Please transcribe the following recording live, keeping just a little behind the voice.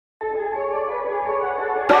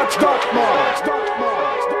That's that man.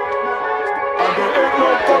 And there ain't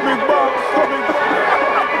no coming back.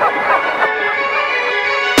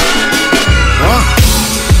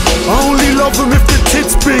 I only love him if the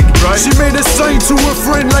tits big. Right. She made a sign to her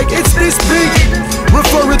friend like it's this big,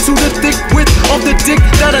 referring to the thick width of the dick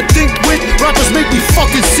that I think with. Rappers make me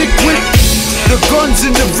fucking sick with the guns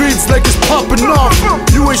in the vids like it's popping off.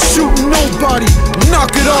 You ain't shooting nobody,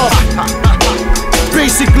 knock it off.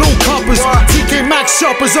 Basic low coppers, TK Maxx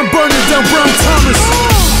shoppers, I'm burning down Brown Thomas.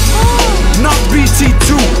 Not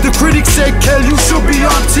BT2, the critics said, Kel, you should be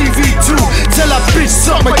on TV too. Tell that bitch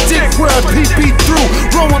suck my dick where I pee through.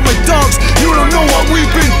 Run with my dogs, you don't know what we've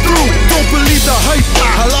been through. Don't believe the hype,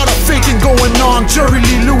 a lot of faking going on. Jerry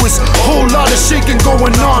Lee Lewis, whole lot of shaking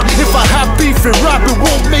going on. If I have beef and rap, it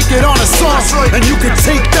won't make it on a song. And you can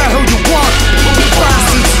take that how you want,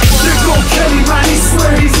 bastards. There go Kelly, man, he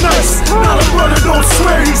swear he's nice. Now the brother don't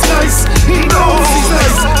swear he's nice. He knows he's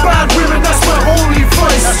nice. Bad women, that's my only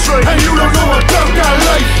vice. And you don't know about that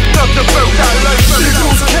life. Nothing about that life. There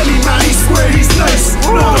goes Kelly, man, he swear he's nice.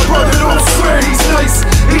 No, the brother don't swear he's nice.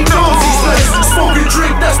 He knows he's nice. Smoke and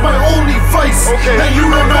drink, that's my only vice. And you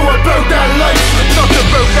don't know about that life. Nothing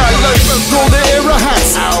about that life. Throw the era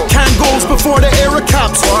hats, can goals before the era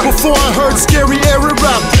caps. Before I heard scary era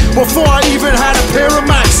rap, before I even had a pair of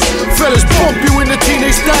Max. Fellas bump you in the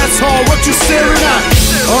teenage dance hall, what you staring at?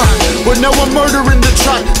 But now I'm murdering the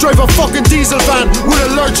track. Drive a fucking diesel van with a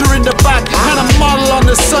lurcher in the back and a model on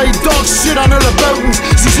the side. Dog shit on her aboutins,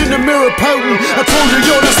 she's in the mirror pouting. I told her,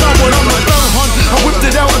 yo, that's not what I'm about, hun. I whipped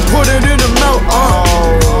it out and put it in her mouth,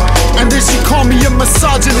 and then she called me a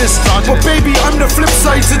misogynist. But baby, I'm the flip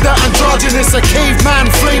side to the androgynous. A caveman,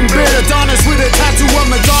 flame beard Adonis with a tattoo of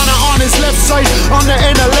Madonna on his left side. On the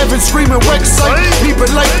N11 screaming website. People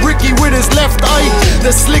like Ricky with his left eye. The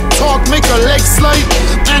slick talk make her legs slide,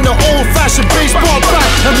 and the old-fashioned baseball bat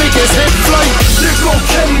and make his head fly. There go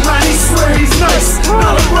Kelly, man, he swear he's nice.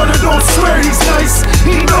 Now the brother don't swear he's nice.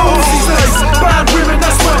 He knows he's nice. Bad women,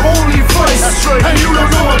 that's my only vice. And you don't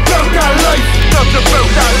know about that life. Nothing about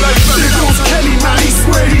that life. There goes Kelly, man, he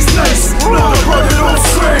swear he's nice. No, the brother don't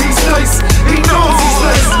swear he's nice. He knows he's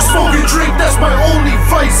nice. Smoke and drink, that's my only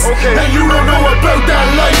vice. And you don't know about that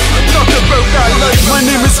life. Nothing about that life. My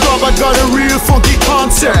name is Rob, I got a real funky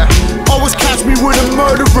concept. Always catch me with a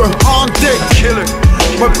murderer on deck. Killer.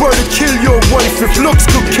 My brother kill your wife. If looks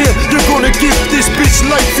could kill, you're gonna give this bitch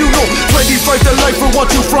life. You know, 25 to life for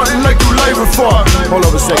what you frontin' like you livin' for. Hold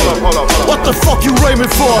up a second. What the fuck you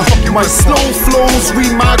rhyming for? My slow flows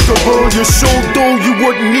remarkable. Your show though you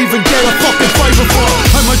wouldn't even get a fucking fiver for.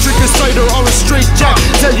 I might drink a cider or a straight jack.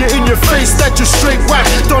 Tell you in your face that you're straight whack.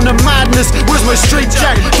 Done the madness, where's my straight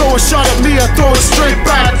jack? Throw a shot at me, I throw it straight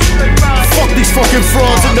back. Fuck these fucking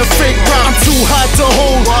frauds and the fake rap. I'm too hard to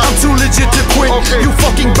hold, I'm too legit to quit. You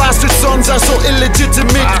fucking bastard sons are so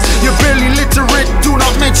illegitimate. You're barely literate, do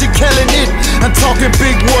not mention killing it. And talking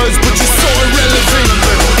big words, but